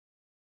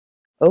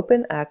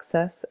Open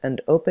access and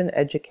open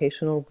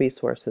educational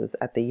resources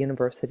at the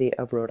University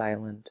of Rhode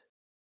Island.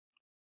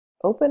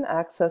 Open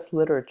access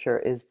literature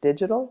is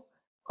digital,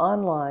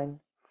 online,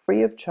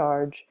 free of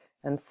charge,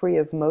 and free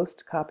of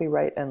most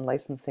copyright and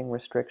licensing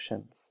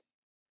restrictions.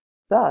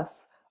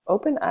 Thus,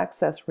 open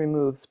access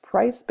removes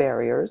price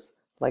barriers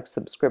like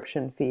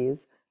subscription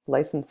fees,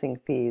 licensing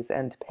fees,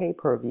 and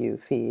pay-per-view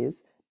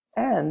fees,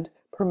 and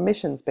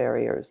permissions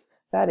barriers,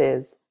 that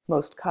is,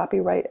 most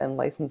copyright and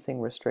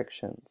licensing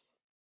restrictions.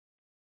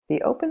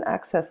 The open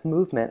access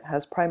movement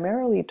has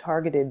primarily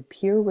targeted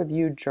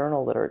peer-reviewed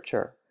journal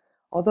literature,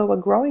 although a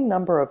growing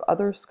number of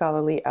other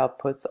scholarly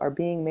outputs are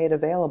being made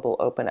available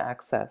open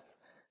access,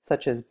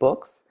 such as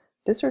books,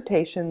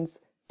 dissertations,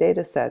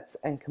 datasets,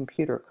 and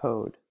computer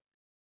code.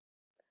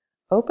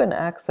 Open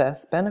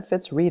access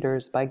benefits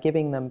readers by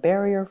giving them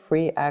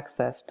barrier-free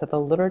access to the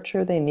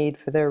literature they need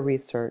for their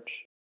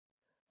research.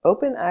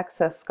 Open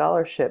access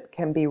scholarship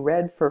can be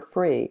read for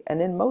free and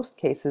in most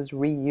cases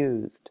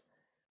reused.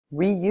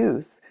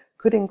 Reuse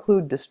could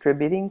include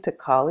distributing to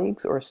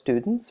colleagues or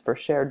students for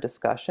shared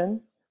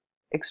discussion,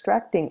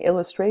 extracting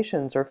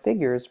illustrations or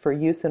figures for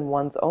use in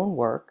one's own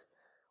work,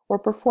 or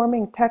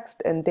performing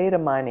text and data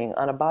mining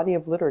on a body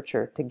of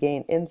literature to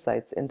gain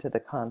insights into the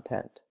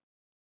content.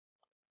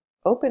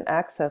 Open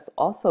access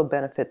also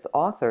benefits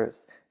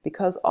authors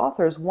because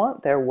authors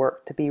want their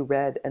work to be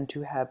read and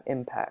to have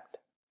impact.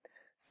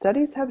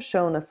 Studies have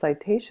shown a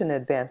citation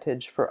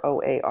advantage for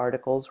OA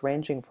articles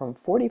ranging from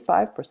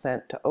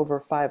 45% to over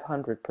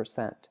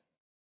 500%.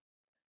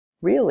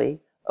 Really,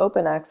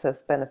 open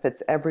access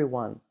benefits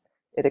everyone.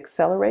 It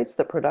accelerates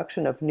the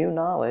production of new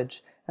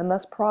knowledge and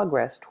thus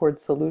progress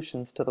towards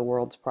solutions to the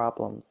world's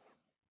problems.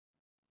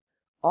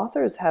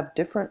 Authors have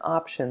different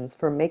options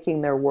for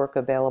making their work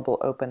available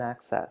open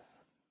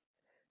access.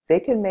 They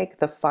can make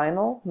the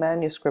final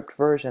manuscript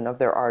version of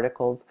their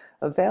articles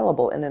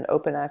available in an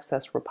open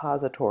access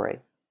repository.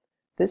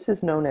 This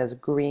is known as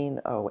Green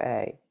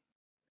OA.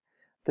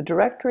 The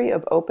Directory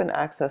of Open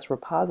Access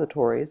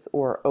Repositories,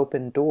 or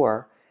Open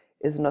Door,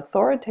 is an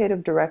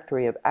authoritative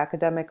directory of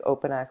academic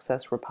open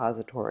access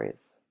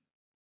repositories.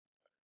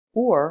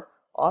 Or,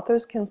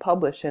 authors can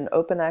publish in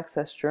open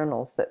access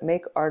journals that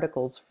make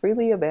articles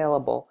freely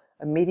available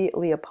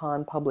immediately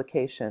upon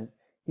publication,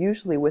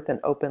 usually with an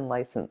open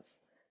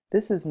license.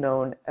 This is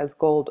known as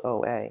Gold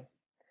OA.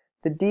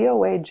 The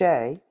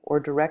DOAJ, or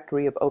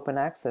Directory of Open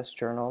Access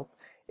Journals,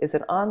 is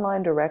an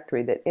online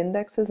directory that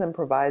indexes and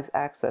provides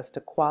access to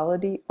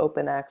quality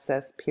open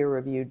access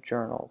peer-reviewed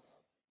journals.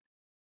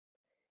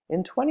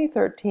 In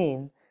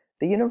 2013,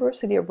 the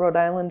University of Rhode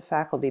Island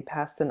faculty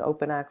passed an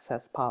open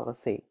access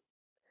policy.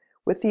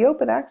 With the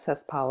open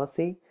access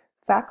policy,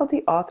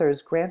 faculty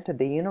authors granted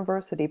the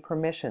university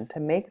permission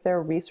to make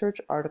their research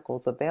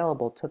articles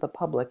available to the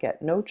public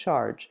at no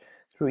charge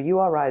through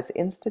URI's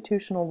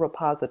institutional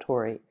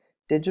repository,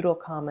 Digital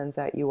Commons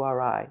at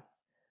URI.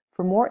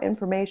 For more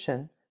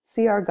information,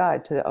 see our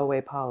guide to the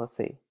OA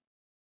policy.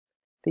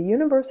 The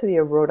University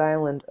of Rhode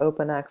Island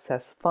Open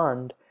Access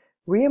Fund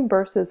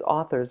reimburses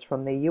authors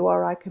from the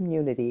URI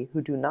community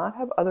who do not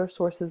have other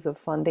sources of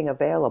funding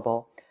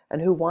available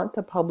and who want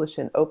to publish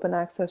in open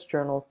access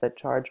journals that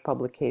charge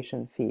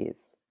publication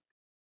fees.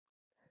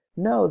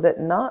 Know that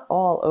not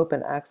all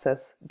open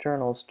access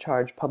journals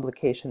charge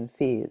publication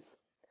fees.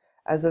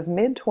 As of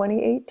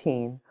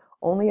mid-2018,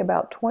 only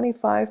about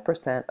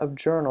 25% of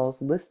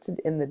journals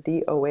listed in the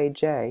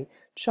DOAJ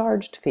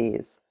charged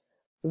fees,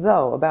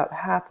 though about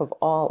half of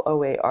all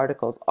OA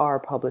articles are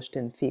published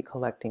in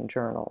fee-collecting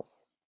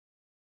journals.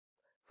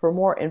 For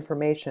more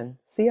information,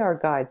 see our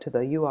guide to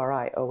the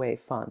URI OA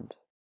Fund.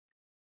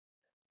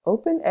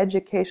 Open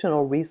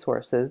educational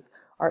resources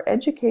are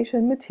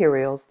education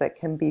materials that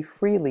can be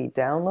freely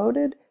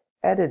downloaded,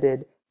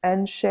 edited,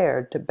 and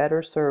shared to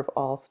better serve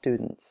all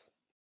students.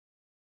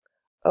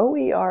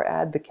 OER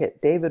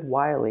advocate David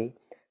Wiley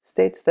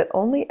states that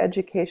only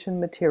education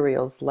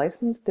materials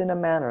licensed in a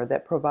manner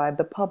that provide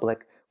the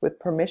public with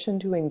permission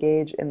to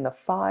engage in the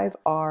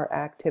 5R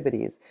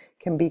activities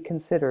can be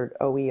considered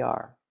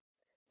OER.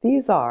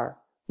 These are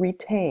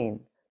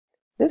retain.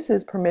 This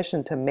is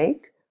permission to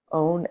make,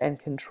 own, and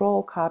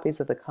control copies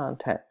of the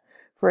content.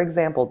 For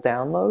example,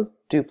 download,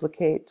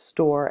 duplicate,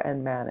 store,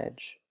 and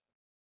manage.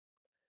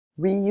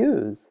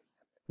 Reuse.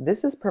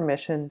 This is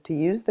permission to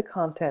use the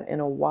content in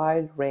a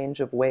wide range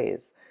of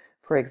ways.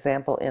 For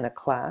example, in a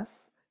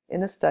class,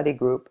 in a study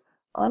group,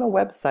 on a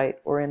website,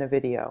 or in a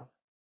video.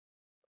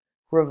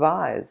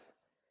 Revise.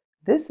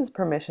 This is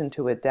permission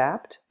to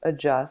adapt,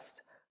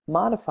 adjust,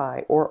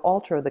 modify, or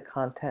alter the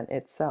content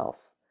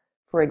itself.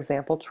 For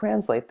example,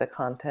 translate the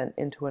content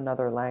into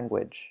another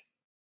language.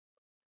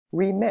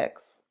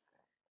 Remix.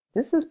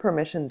 This is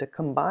permission to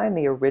combine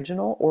the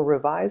original or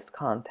revised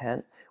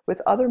content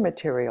with other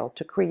material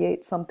to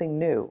create something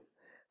new.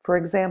 For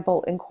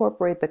example,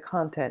 incorporate the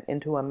content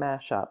into a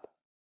mashup.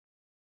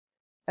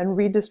 And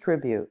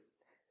redistribute.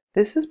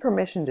 This is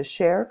permission to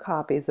share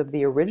copies of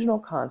the original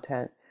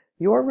content,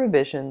 your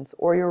revisions,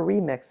 or your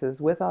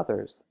remixes with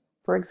others.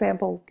 For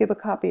example, give a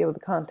copy of the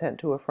content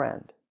to a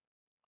friend.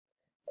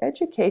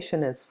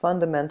 Education is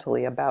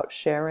fundamentally about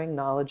sharing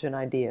knowledge and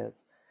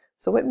ideas,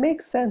 so it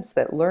makes sense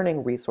that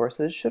learning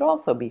resources should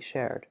also be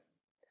shared.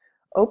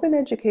 Open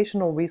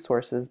educational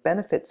resources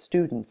benefit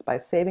students by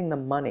saving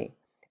them money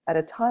at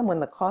a time when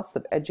the costs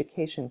of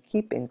education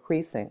keep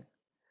increasing.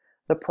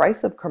 The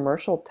price of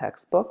commercial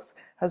textbooks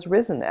has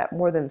risen at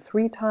more than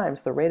 3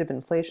 times the rate of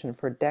inflation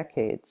for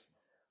decades.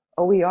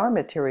 OER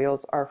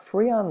materials are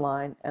free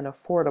online and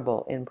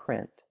affordable in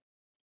print.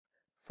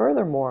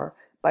 Furthermore,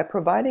 by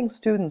providing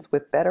students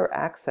with better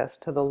access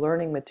to the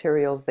learning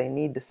materials they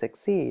need to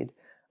succeed,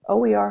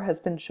 OER has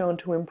been shown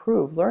to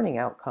improve learning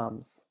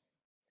outcomes.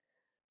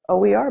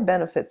 OER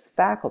benefits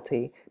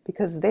faculty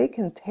because they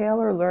can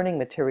tailor learning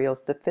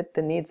materials to fit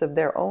the needs of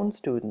their own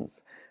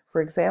students,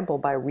 for example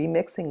by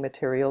remixing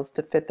materials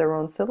to fit their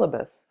own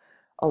syllabus,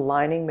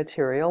 aligning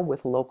material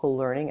with local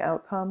learning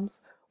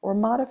outcomes, or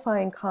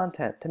modifying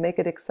content to make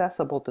it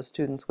accessible to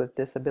students with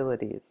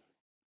disabilities.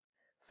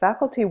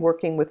 Faculty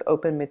working with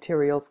open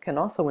materials can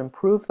also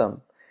improve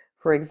them,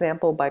 for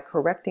example by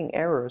correcting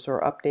errors or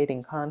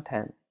updating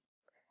content.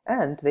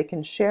 And they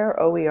can share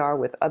OER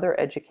with other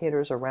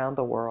educators around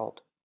the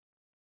world.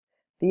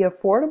 The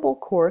Affordable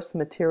Course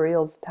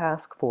Materials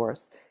Task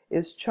Force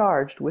is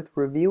charged with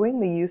reviewing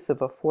the use of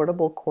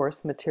affordable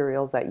course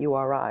materials at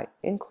URI,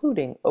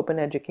 including open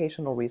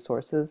educational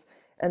resources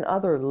and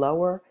other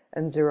lower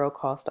and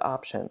zero-cost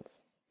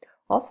options.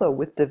 Also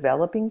with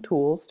developing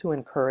tools to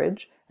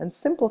encourage and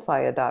simplify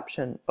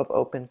adoption of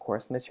open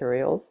course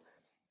materials,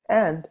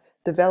 and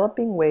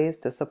developing ways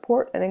to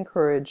support and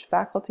encourage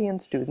faculty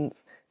and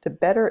students to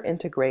better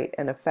integrate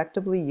and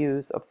effectively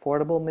use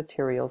affordable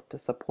materials to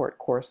support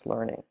course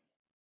learning.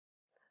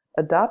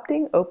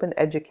 Adopting open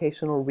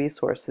educational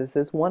resources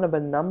is one of a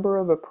number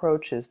of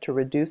approaches to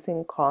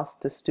reducing costs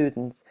to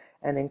students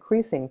and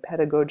increasing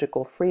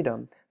pedagogical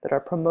freedom that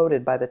are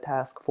promoted by the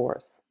task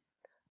force.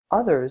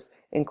 Others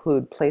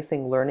include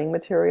placing learning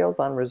materials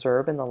on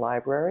reserve in the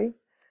library,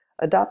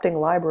 adopting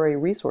library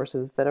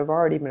resources that have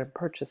already been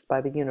purchased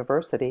by the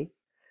university,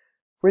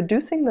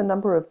 reducing the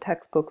number of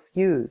textbooks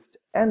used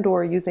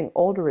and/or using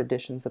older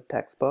editions of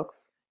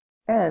textbooks,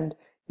 and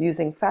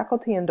using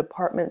faculty and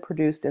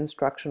department-produced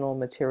instructional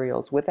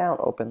materials without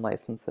open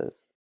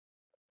licenses.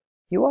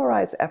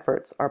 URI's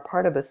efforts are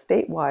part of a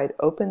statewide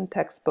open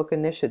textbook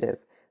initiative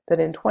that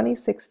in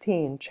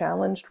 2016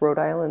 challenged Rhode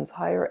Island's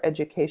higher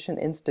education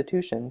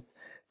institutions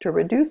to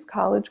reduce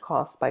college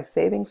costs by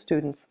saving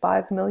students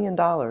 $5 million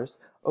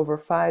over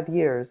 5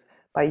 years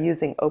by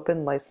using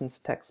open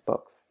licensed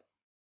textbooks.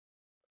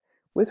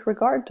 With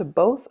regard to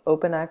both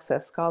open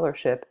access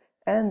scholarship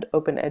and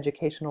open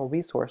educational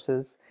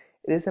resources,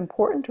 it is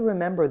important to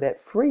remember that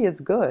free is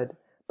good,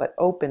 but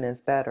open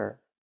is better.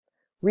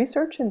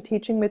 Research and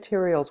teaching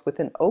materials with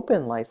an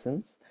open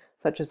license,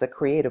 such as a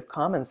Creative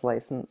Commons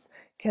license,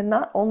 can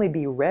not only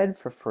be read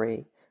for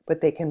free, but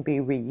they can be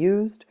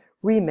reused,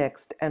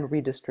 remixed, and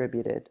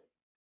redistributed.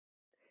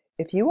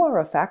 If you are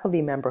a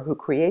faculty member who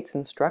creates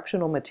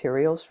instructional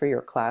materials for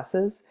your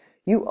classes,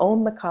 you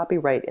own the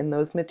copyright in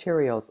those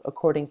materials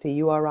according to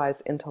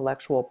URI's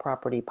intellectual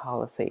property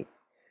policy.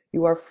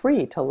 You are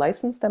free to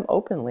license them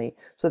openly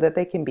so that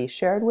they can be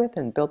shared with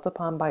and built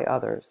upon by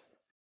others.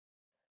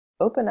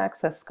 Open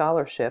access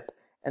scholarship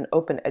and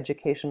open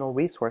educational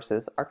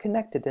resources are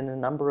connected in a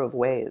number of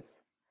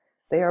ways.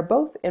 They are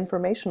both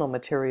informational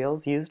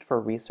materials used for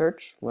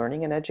research,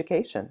 learning, and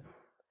education.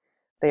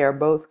 They are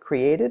both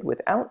created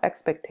without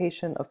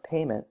expectation of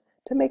payment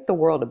to make the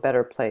world a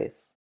better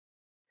place.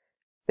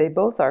 They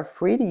both are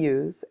free to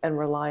use and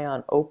rely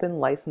on open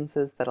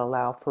licenses that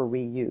allow for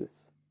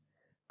reuse.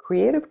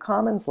 Creative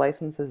Commons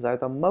licenses are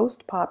the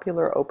most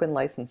popular open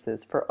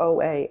licenses for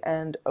OA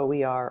and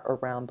OER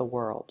around the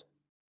world.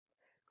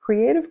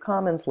 Creative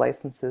Commons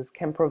licenses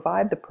can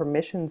provide the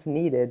permissions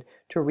needed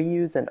to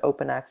reuse an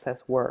open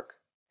access work.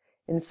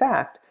 In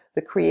fact,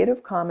 the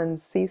Creative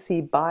Commons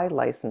CC BY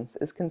license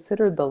is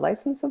considered the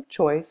license of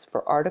choice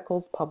for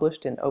articles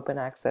published in open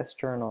access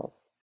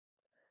journals.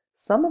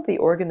 Some of the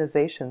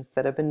organizations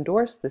that have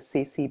endorsed the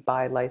CC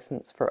BY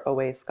license for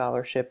OA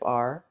scholarship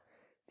are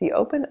the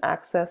Open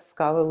Access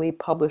Scholarly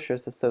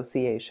Publishers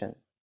Association,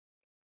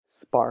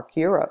 Spark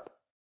Europe,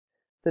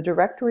 the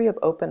Directory of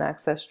Open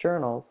Access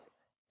Journals,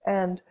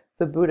 and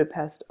the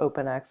Budapest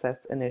Open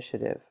Access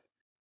Initiative.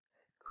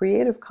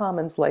 Creative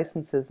Commons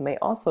licenses may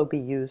also be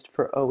used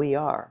for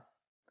OER.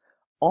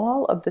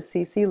 All of the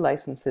CC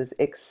licenses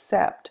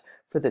except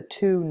for the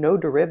 2 no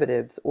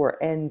derivatives or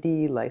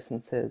ND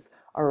licenses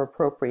are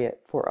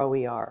appropriate for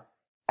OER,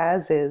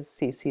 as is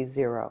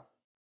CC0.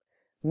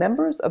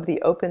 Members of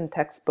the open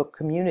textbook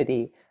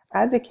community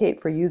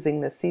advocate for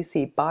using the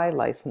CC BY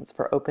license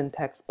for open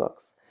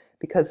textbooks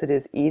because it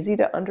is easy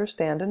to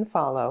understand and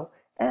follow,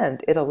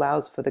 and it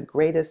allows for the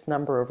greatest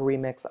number of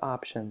remix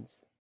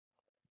options.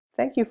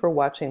 Thank you for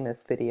watching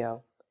this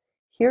video.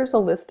 Here's a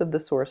list of the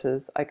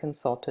sources I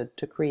consulted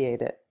to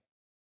create it.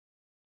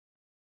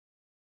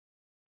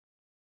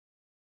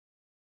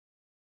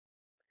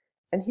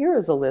 And here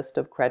is a list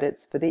of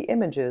credits for the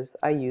images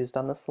I used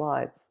on the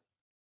slides.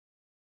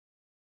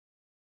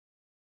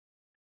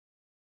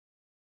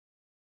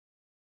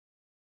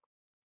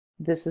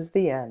 This is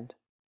the end.